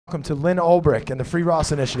Welcome to Lyn Ulbricht and the Free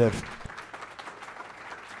Ross Initiative.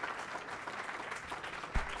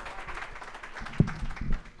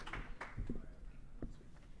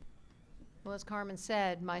 Well, as Carmen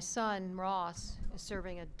said, my son, Ross, is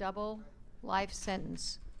serving a double life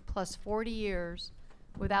sentence plus 40 years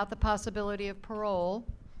without the possibility of parole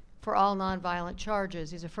for all nonviolent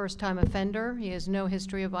charges. He's a first-time offender. He has no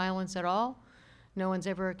history of violence at all. No one's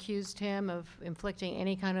ever accused him of inflicting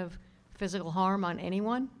any kind of physical harm on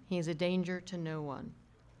anyone. He is a danger to no one.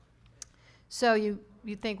 So you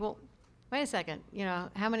think, well, wait a second, you know,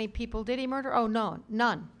 how many people did he murder? Oh, no,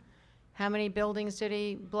 none. How many buildings did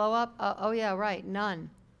he blow up? Oh, yeah, right,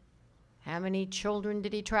 none. How many children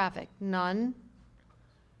did he traffic? None.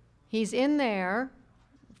 He's in there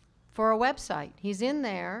for a website. He's in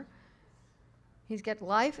there. He's got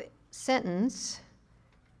life sentence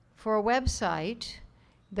for a website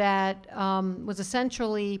that was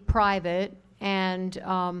essentially private and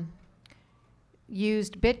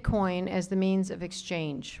used Bitcoin as the means of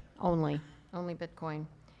exchange only Bitcoin.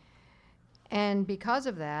 And because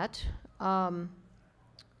of that, well,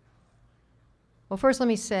 first let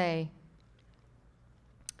me say,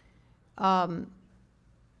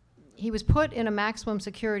 he was put in a maximum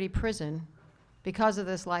security prison because of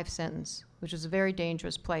this life sentence, which is a very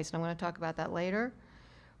dangerous place, and I'm going to talk about that later.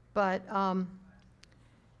 But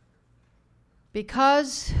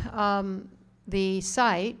because the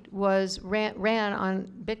site ran on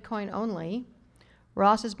Bitcoin only,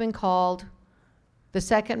 Ross has been called the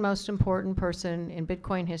second most important person in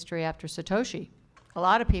Bitcoin history after Satoshi. A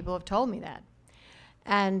lot of people have told me that.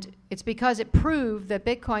 And it's because it proved that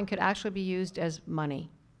Bitcoin could actually be used as money.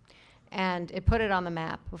 And it put it on the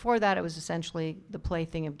map. Before that, it was essentially the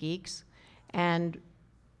plaything of geeks. And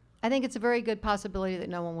I think it's a very good possibility that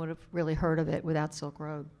no one would have really heard of it without Silk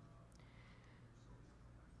Road.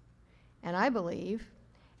 And I believe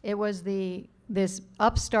it was this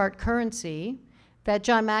upstart currency that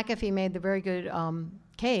John McAfee made the very good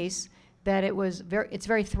case that it's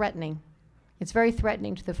very threatening. It's very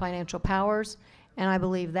threatening to the financial powers, and I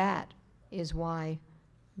believe that is why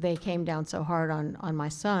they came down so hard on my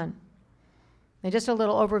son. And just a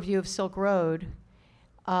little overview of Silk Road.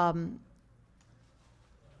 Here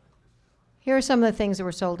are some of the things that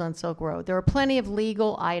were sold on Silk Road. There were plenty of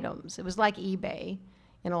legal items. It was like eBay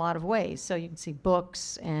in a lot of ways. So you can see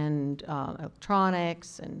books and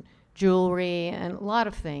electronics and jewelry and a lot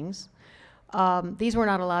of things. These were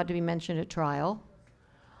not allowed to be mentioned at trial.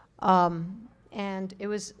 And it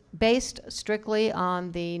was based strictly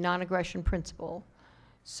on the non-aggression principle.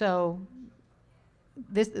 So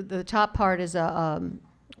the top part is an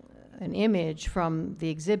image from the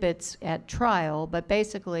exhibits at trial, but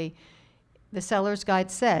basically the seller's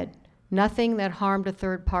guide said nothing that harmed a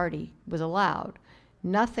third party was allowed.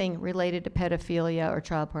 Nothing related to pedophilia or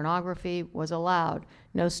child pornography was allowed.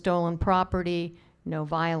 No stolen property, no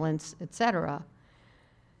violence, etc.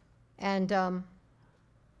 And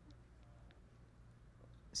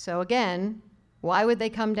so again, why would they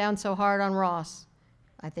come down so hard on Ross?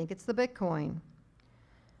 I think it's the Bitcoin.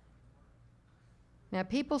 Now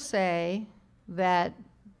people say that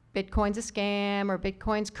Bitcoin's a scam, or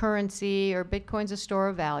Bitcoin's currency, or Bitcoin's a store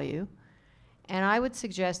of value. And I would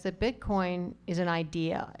suggest that Bitcoin is an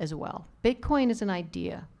idea as well. Bitcoin is an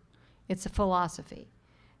idea. It's a philosophy.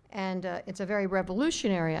 And it's a very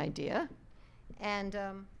revolutionary idea. And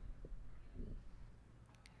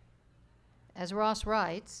as Ross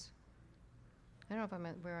writes, I don't know if I'm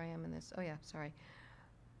where I am in this. Oh yeah, sorry.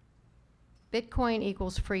 Bitcoin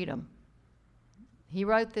equals freedom. He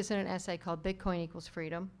wrote this in an essay called Bitcoin Equals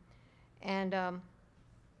Freedom. And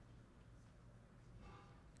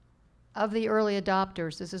of the early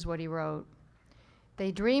adopters, this is what he wrote.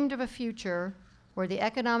 They dreamed of a future where the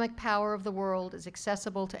economic power of the world is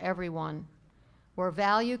accessible to everyone, where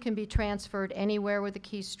value can be transferred anywhere with a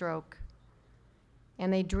keystroke.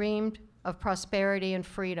 And they dreamed of prosperity and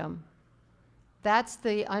freedom. That's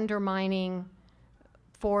the undermining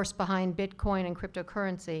force behind Bitcoin and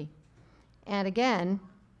cryptocurrency. And again,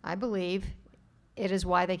 I believe it is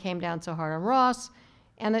why they came down so hard on Ross.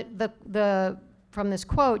 And from this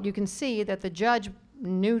quote, you can see that the judge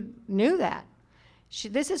knew that.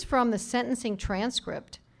 This is from the sentencing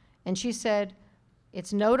transcript. And she said,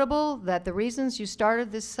 it's notable that the reasons you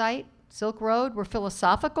started this site, Silk Road, were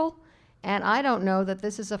philosophical, and I don't know that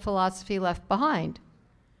this is a philosophy left behind.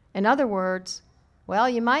 In other words, well,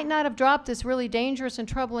 you might not have dropped this really dangerous and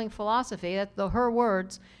troubling philosophy, that's her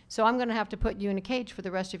words, so I'm going to have to put you in a cage for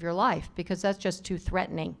the rest of your life because that's just too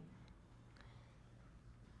threatening.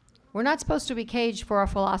 We're not supposed to be caged for our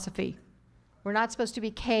philosophy. We're not supposed to be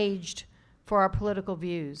caged for our political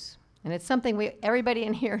views. And it's something everybody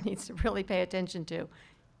in here needs to really pay attention to.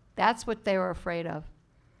 That's what they were afraid of.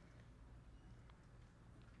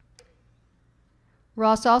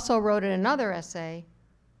 Ross also wrote in another essay,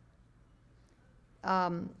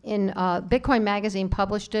 Bitcoin Magazine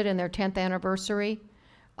published it in their 10th anniversary.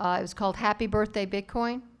 It was called Happy Birthday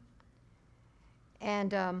Bitcoin.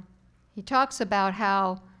 And he talks about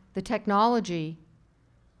how the technology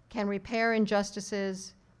can repair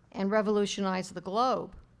injustices and revolutionize the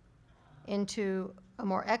globe into a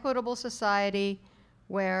more equitable society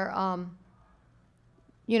where,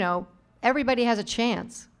 you know, everybody has a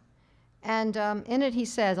chance. And in it he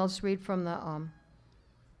says, I'll just read from the,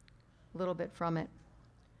 little bit from it.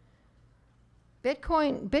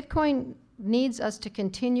 Bitcoin needs us to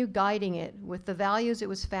continue guiding it with the values it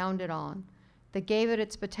was founded on that gave it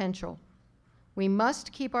its potential. We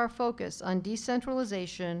must keep our focus on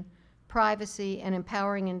decentralization, privacy, and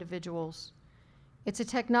empowering individuals. It's a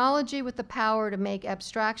technology with the power to make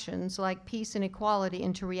abstractions like peace and equality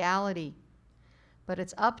into reality. But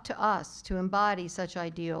it's up to us to embody such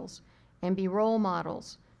ideals and be role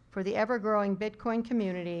models for the ever-growing Bitcoin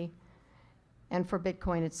community and for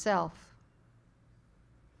Bitcoin itself.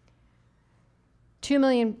 2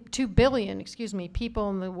 billion people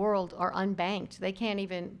in the world are unbanked.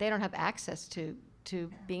 They don't have access to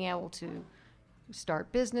being able to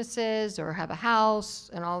start businesses or have a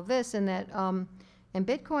house and all of this, and that, and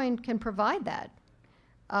Bitcoin can provide that.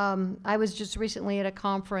 I was just recently at a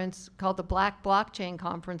conference called the Black Blockchain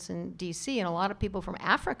Conference in DC, and a lot of people from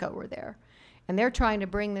Africa were there. And they're trying to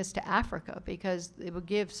bring this to Africa because it would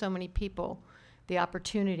give so many people the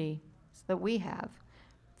opportunity that we have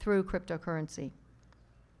through cryptocurrency.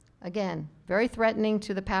 Again, very threatening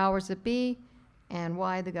to the powers that be, and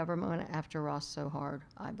why the government went after Ross so hard,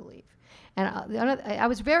 I believe. And I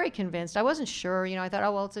was very convinced. I wasn't sure, you know, I thought,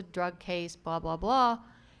 oh, well, it's a drug case, blah, blah, blah.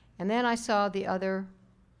 And then I saw the other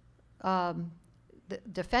the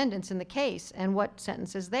defendants in the case and what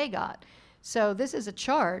sentences they got. So this is a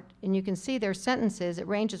chart, and you can see their sentences. It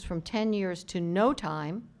ranges from 10 years to no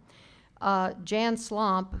time. Jan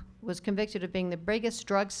Slomp was convicted of being the biggest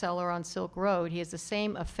drug seller on Silk Road. He has the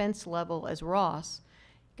same offense level as Ross,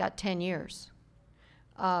 got 10 years.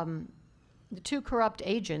 The two corrupt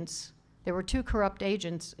agents, there were two corrupt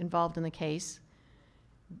agents involved in the case.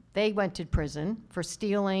 They went to prison for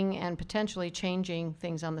stealing and potentially changing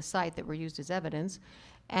things on the site that were used as evidence.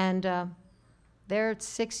 And they're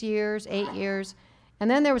 6 years, 8 years.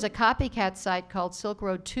 And then there was a copycat site called Silk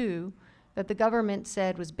Road 2 that the government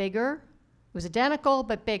said was bigger. It was identical,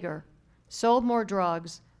 but bigger. Sold more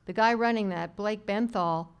drugs. The guy running that, Blake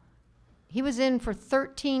Benthall, he was in for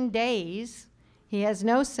 13 days. He has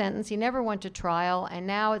no sentence. He never went to trial. And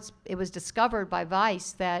now it was discovered by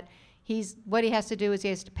Vice that what he has to do is he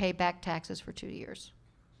has to pay back taxes for 2 years.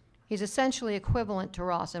 He's essentially equivalent to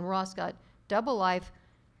Ross. And Ross got double life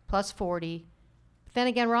plus 40. But then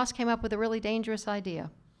again, Ross came up with a really dangerous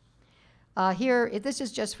idea. Here, this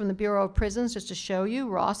is just from the Bureau of Prisons, just to show you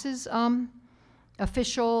Ross's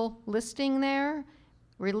official listing there.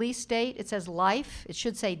 Release date, it says life. It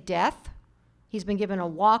should say death. He's been given a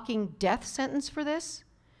walking death sentence for this.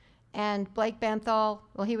 And Blake Benthall,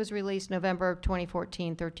 well, he was released November of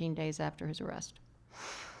 2014, 13 days after his arrest.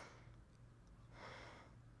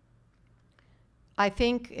 I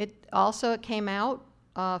think it came out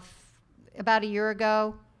about a year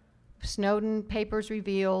ago. Snowden papers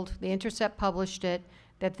revealed, The Intercept published it,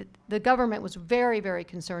 that the government was very, very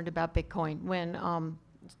concerned about Bitcoin when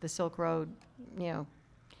the Silk Road,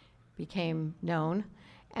 became known.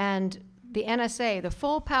 And the NSA, the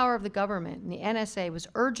full power of the government, and the NSA was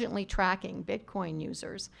urgently tracking Bitcoin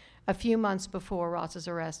users a few months before Ross's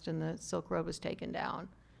arrest and the Silk Road was taken down.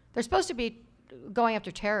 They're supposed to be going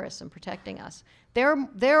after terrorists and protecting us.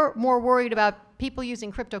 They're more worried about people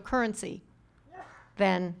using cryptocurrency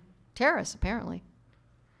than terrorists, apparently.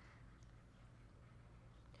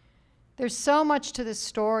 There's so much to this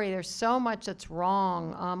story. There's so much that's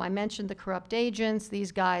wrong. I mentioned the corrupt agents.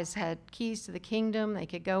 These guys had keys to the kingdom. They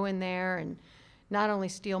could go in there and not only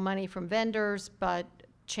steal money from vendors, but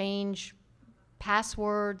change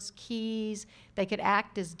passwords, keys. They could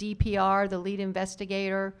act as DPR, the lead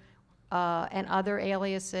investigator, and other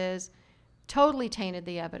aliases. Totally tainted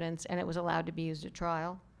the evidence, and it was allowed to be used at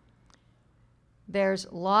trial. There's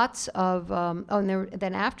lots of,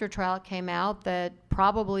 then after trial it came out that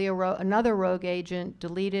probably another rogue agent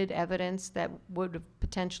deleted evidence that would have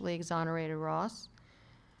potentially exonerated Ross.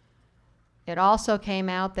 It also came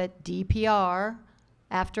out that DPR,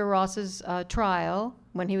 after Ross's trial,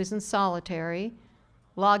 when he was in solitary,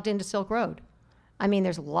 logged into Silk Road. I mean,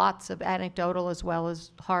 there's lots of anecdotal as well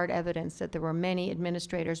as hard evidence that there were many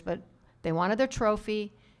administrators, but they wanted their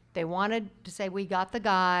trophy. They wanted to say, we got the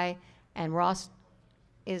guy, and Ross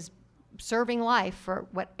is serving life for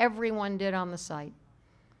what everyone did on the site,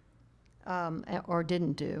 or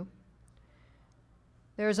didn't do.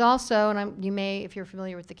 There's also, and you may, if you're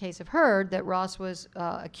familiar with the case, have heard that Ross was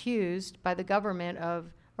accused by the government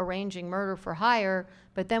of arranging murder for hire,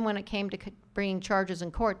 but then when it came to bringing charges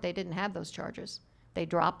in court, they didn't have those charges. They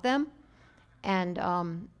dropped them, and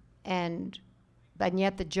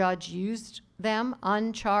yet the judge used them,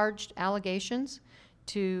 uncharged allegations,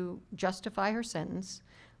 to justify her sentence.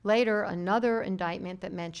 Later, another indictment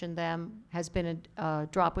that mentioned them has been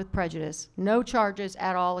dropped with prejudice. No charges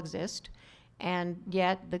at all exist, and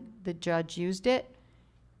yet the judge used it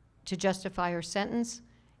to justify her sentence.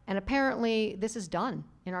 And apparently, this is done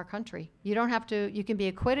in our country. You don't have to, you can be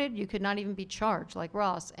acquitted, you could not even be charged like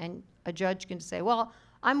Ross, and a judge can say, well,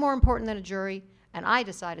 I'm more important than a jury, and I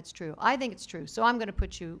decide it's true. I think it's true, so I'm going to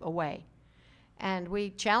put you away. And we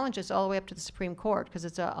challenge this all the way up to the Supreme Court because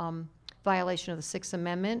it's a violation of the Sixth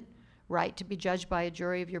Amendment, right to be judged by a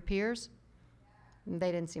jury of your peers. And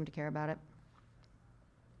they didn't seem to care about it.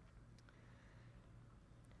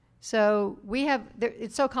 So we have,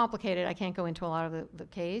 it's so complicated, I can't go into a lot of the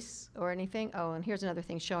case or anything. Oh, and here's another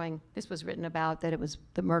thing showing, this was written about, that it was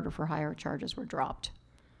the murder for hire charges were dropped.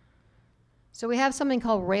 So we have something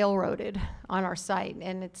called Railroaded on our site,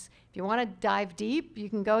 and it's, if you want to dive deep, you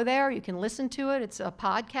can go there, you can listen to it. It's a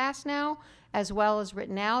podcast now, as well as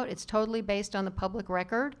written out. It's totally based on the public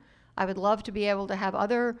record. I would love to be able to have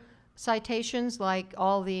other citations, like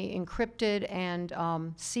all the encrypted and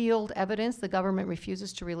sealed evidence the government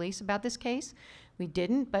refuses to release about this case. We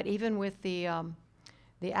didn't, but even with the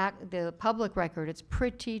public record, it's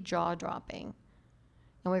pretty jaw-dropping.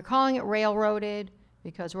 And we're calling it Railroaded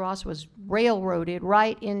because Ross was railroaded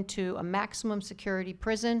right into a maximum security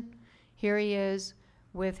prison. Here he is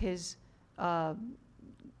with his fellow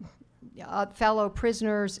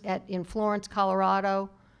prisoners in Florence, Colorado.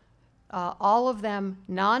 All of them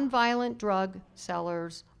nonviolent drug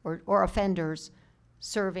sellers or offenders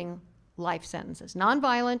serving life sentences.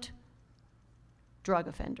 Nonviolent drug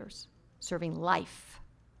offenders serving life.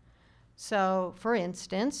 So, for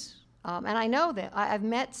instance, and I know that I've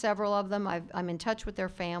met several of them. I'm in touch with their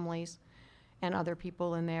families and other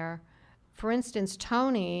people in there. For instance,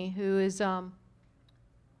 Tony, who is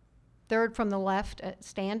third from the left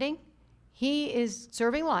standing, he is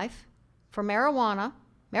serving life for marijuana.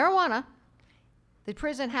 Marijuana. The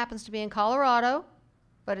prison happens to be in Colorado,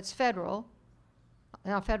 but it's federal,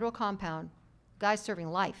 in a federal compound. The guy's serving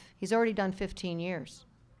life. He's already done 15 years.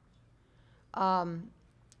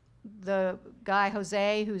 The guy,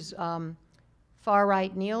 Jose, who's far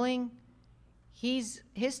right kneeling, it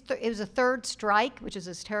was a third strike, which is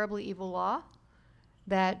this terribly evil law,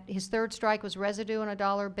 that his third strike was residue on a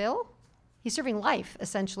dollar bill. He's serving life,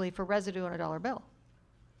 essentially, for residue on a dollar bill.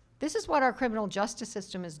 This is what our criminal justice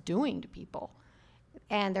system is doing to people.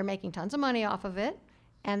 And they're making tons of money off of it,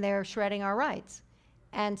 and they're shredding our rights.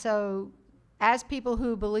 And so, as people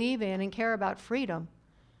who believe in and care about freedom,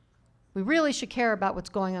 we really should care about what's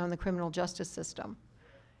going on in the criminal justice system.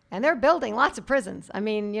 And they're building lots of prisons. I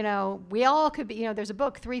mean, you know, we all could be, you know, there's a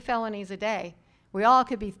book, 3 felonies a day. We all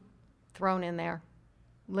could be thrown in there.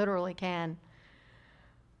 Literally can.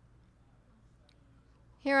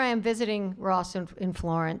 Here I am visiting Ross in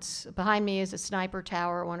Florence. Behind me is a sniper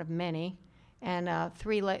tower, one of many, and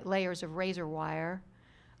 3 layers of razor wire.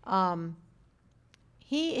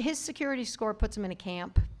 His security score puts him in a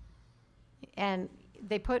camp, and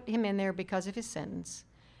they put him in there because of his sentence.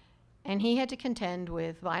 And he had to contend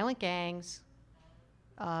with violent gangs,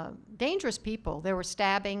 dangerous people. There were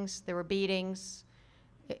stabbings, there were beatings,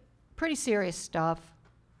 pretty serious stuff,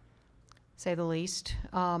 say the least.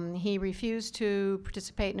 He refused to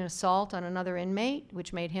participate in an assault on another inmate,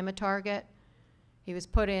 which made him a target. He was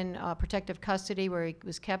put in protective custody where he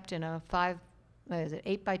was kept in a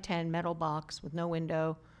 8x10 metal box with no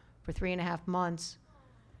window for 3.5 months.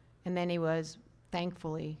 And then he was,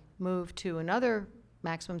 thankfully, moved to another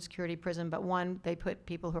maximum security prison, but one, they put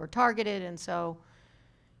people who are targeted, and so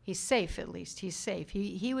he's safe, at least. He's safe.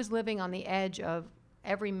 He was living on the edge of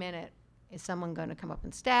every minute. Is someone going to come up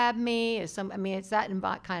and stab me? I mean, it's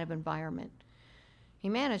that kind of environment. He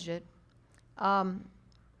managed it.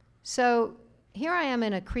 So here I am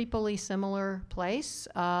in a creepily similar place.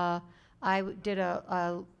 I did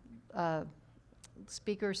a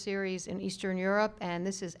speaker series in Eastern Europe, and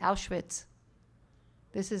this is Auschwitz.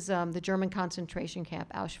 This is the German concentration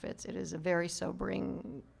camp, Auschwitz. It is a very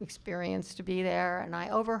sobering experience to be there, and I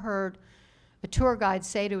overheard a tour guide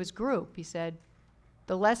say to his group, he said,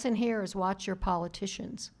 The lesson here is watch your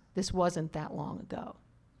politicians. This wasn't that long ago.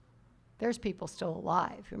 There's people still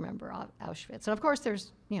alive who remember Auschwitz. And of course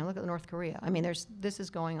there's, look at North Korea. I mean, this is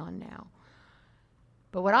going on now.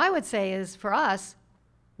 But what I would say is, for us,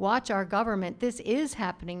 watch our government. This is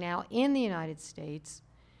happening now in the United States.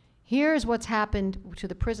 Here's what's happened to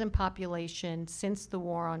the prison population since the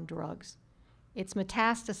war on drugs. It's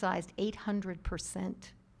metastasized 800%.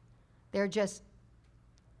 They're just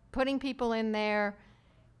putting people in there,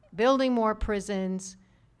 building more prisons.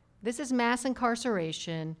 This is mass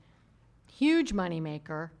incarceration, huge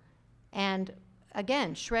moneymaker, and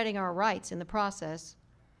again, shredding our rights in the process.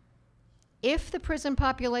 If the prison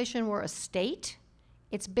population were a state,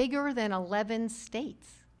 it's bigger than 11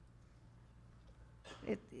 states.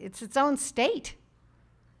 It's its own state.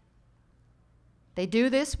 They do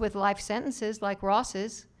this with life sentences like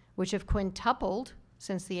Ross's, which have quintupled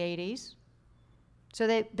since the 80s. So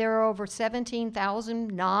there are over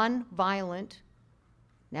 17,000 non-violent,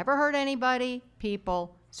 never hurt anybody,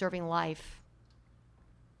 people serving life.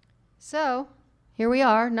 So here we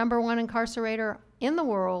are, #1 incarcerator in the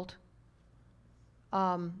world,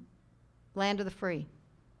 land of the free.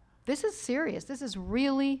 This is serious. This is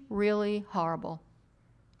really, really horrible.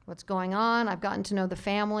 What's going on? I've gotten to know the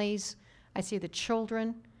families. I see the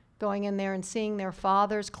children going in there and seeing their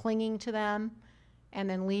fathers clinging to them and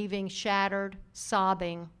then leaving shattered,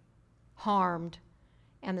 sobbing, harmed.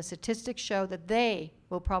 And the statistics show that they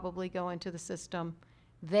will probably go into the system.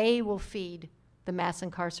 They will feed the mass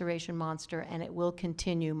incarceration monster, and it will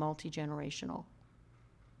continue multi-generational.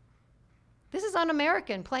 This is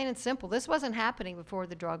un-American, plain and simple. This wasn't happening before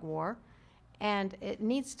the drug war, and it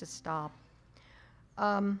needs to stop.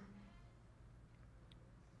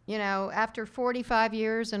 After 45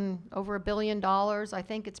 years and over $1 billion, I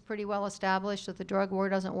think it's pretty well established that the drug war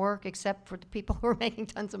doesn't work, except for the people who are making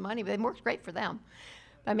tons of money. But it works great for them.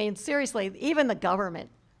 I mean, seriously, even the government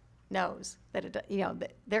knows that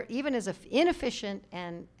they're even as inefficient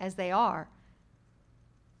and as they are,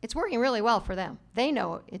 it's working really well for them. They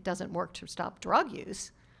know it doesn't work to stop drug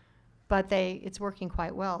use, but it's working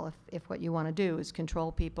quite well if what you want to do is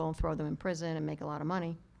control people and throw them in prison and make a lot of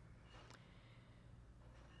money.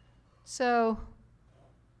 So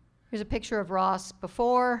here's a picture of Ross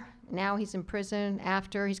before. Now he's in prison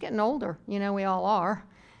after. He's getting older. We all are.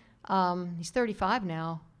 He's 35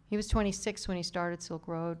 now. He was 26 when he started Silk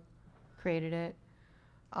Road, created it.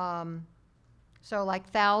 So like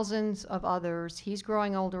thousands of others, he's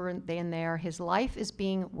growing older in there. His life is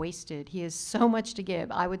being wasted. He has so much to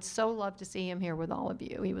give. I would so love to see him here with all of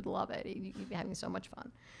you. He would love it. He'd be having so much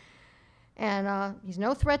fun. And he's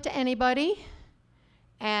no threat to anybody.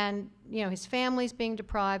 And his family's being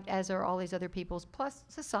deprived, as are all these other people's, plus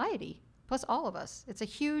society, plus all of us. It's a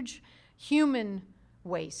huge human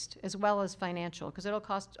waste as well as financial, because it'll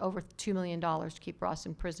cost over $2 million to keep Ross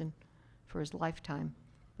in prison for his lifetime.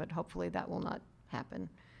 But hopefully that will not happen.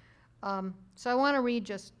 So I want to read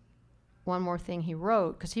just one more thing he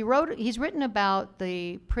wrote, because he's written about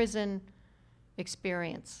the prison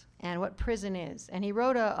experience and what prison is. And he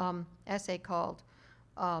wrote a essay called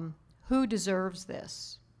Who Deserves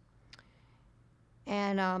This?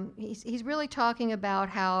 And he's really talking about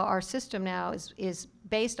how our system now is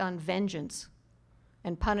based on vengeance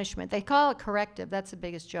and punishment. They call it corrective. That's the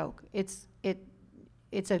biggest joke. It's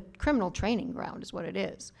a criminal training ground is what it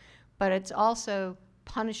is. But it's also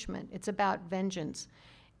punishment. It's about vengeance.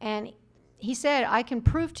 And he said, I can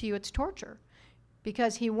prove to you it's torture.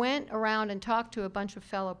 Because he went around and talked to a bunch of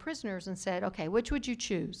fellow prisoners and said, okay, which would you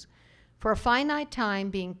choose? For a finite time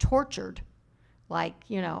being tortured, like,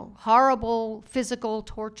 horrible physical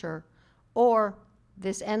torture, or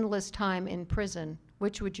this endless time in prison,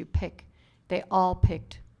 which would you pick? They all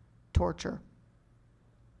picked torture.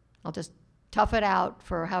 I'll just tough it out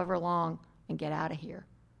for however long and get out of here.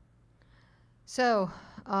 So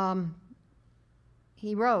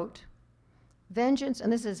he wrote, vengeance,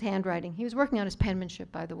 and this is his handwriting. He was working on his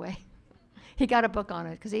penmanship, by the way. He got a book on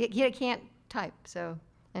it, because he can't type, so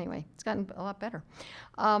anyway, it's gotten a lot better.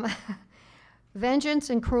 Vengeance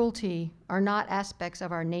and cruelty are not aspects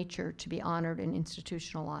of our nature to be honored and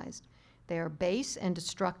institutionalized. They are base and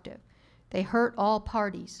destructive. They hurt all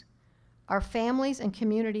parties. Our families and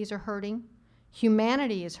communities are hurting.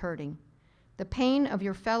 Humanity is hurting. The pain of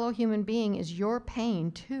your fellow human being is your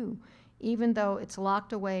pain too, even though it's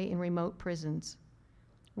locked away in remote prisons.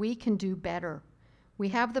 We can do better. We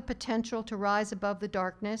have the potential to rise above the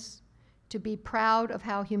darkness, to be proud of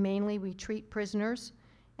how humanely we treat prisoners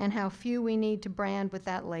and how few we need to brand with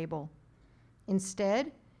that label.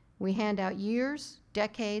 Instead, we hand out years,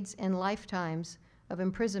 decades, and lifetimes of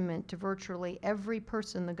imprisonment to virtually every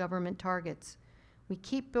person the government targets. We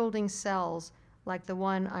keep building cells like the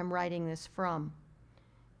one I'm writing this from.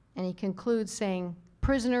 And he concludes saying,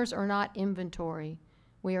 prisoners are not inventory.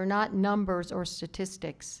 We are not numbers or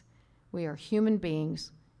statistics. We are human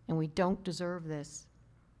beings, and we don't deserve this.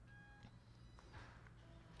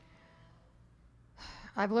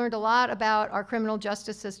 I've learned a lot about our criminal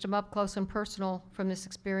justice system up close and personal from this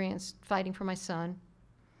experience fighting for my son.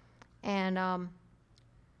 And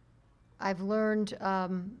I've learned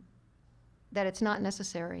that it's not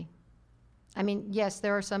necessary. I mean, yes,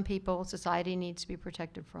 there are some people society needs to be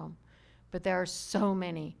protected from, but there are so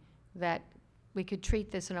many that we could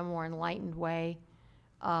treat this in a more enlightened way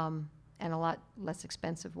and a lot less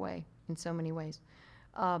expensive way in so many ways.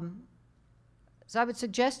 So I would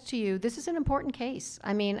suggest to you, this is an important case.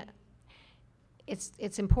 I mean,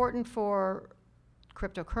 it's important for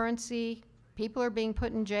cryptocurrency. People are being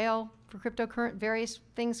put in jail for various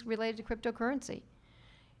things related to cryptocurrency.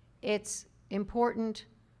 It's important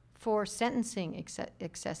for sentencing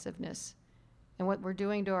excessiveness and what we're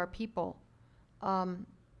doing to our people.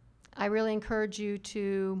 I really encourage you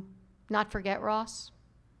to not forget Ross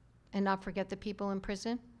and not forget the people in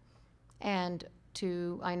prison, and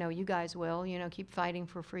to, I know you guys will, you know, keep fighting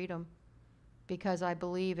for freedom, because I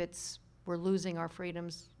believe we're losing our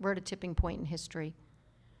freedoms. We're at a tipping point in history.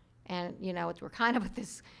 And, you know, we're kind of at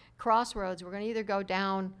this crossroads. We're going to either go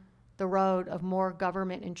down the road of more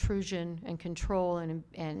government intrusion and control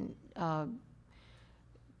and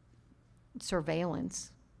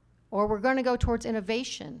surveillance, or we're going to go towards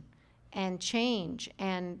innovation and change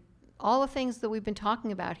and all the things that we've been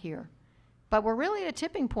talking about here. But we're really at a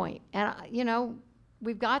tipping point, and you know,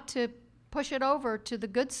 we've got to push it over to the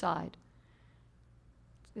good side.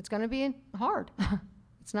 It's going to be hard.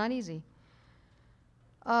 It's not easy.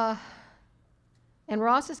 In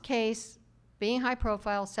Ross's case, being high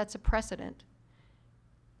profile sets a precedent.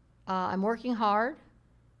 I'm working hard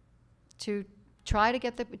to try to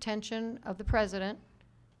get the attention of the president,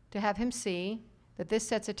 to have him see that this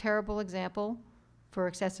sets a terrible example for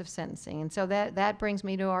excessive sentencing. And so that brings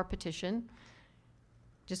me to our petition.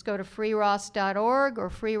 Just go to freeross.org or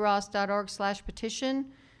freeross.org/petition.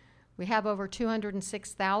 We have over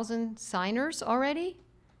 206,000 signers already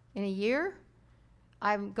in a year.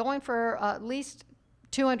 I'm going for at least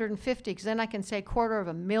 250, because then I can say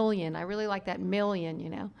 250,000. I really like that million, you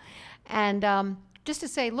know. And just to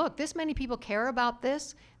say, look, this many people care about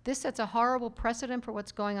this. This sets a horrible precedent for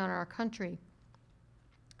what's going on in our country.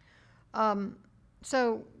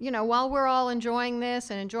 So, you know, while we're all enjoying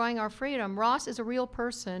this and enjoying our freedom, Ross is a real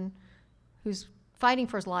person who's fighting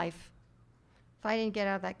for his life, fighting to get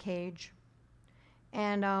out of that cage.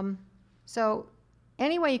 And so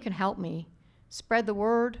any way you can help me, spread the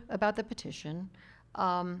word about the petition.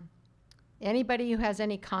 Anybody who has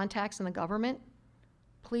any contacts in the government,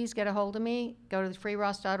 please get a hold of me. Go to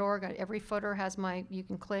freeross.org. Every footer has you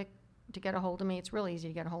can click to get a hold of me. It's really easy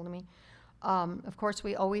to get a hold of me. Of course,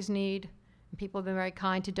 we always need, and people have been very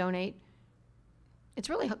kind to donate. It's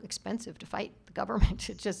really expensive to fight the government.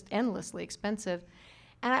 It's just endlessly expensive.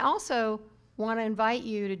 And I also want to invite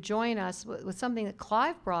you to join us with something that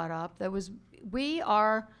Clive brought up. We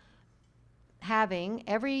are having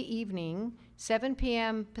every evening, 7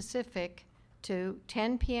 p.m. Pacific to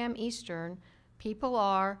 10 p.m. Eastern, people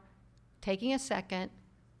are taking a second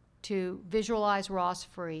to visualize Ross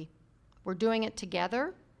free. We're doing it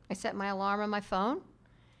together. I set my alarm on my phone,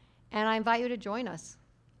 and I invite you to join us.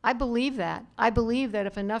 I believe that. I believe that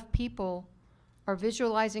if enough people are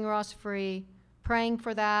visualizing Ross free, praying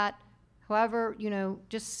for that, however, you know,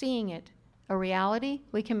 just seeing it a reality,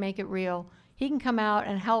 we can make it real. He can come out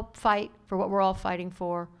and help fight for what we're all fighting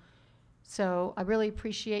for. So I really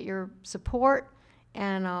appreciate your support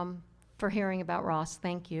and for hearing about Ross.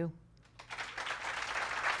 Thank you.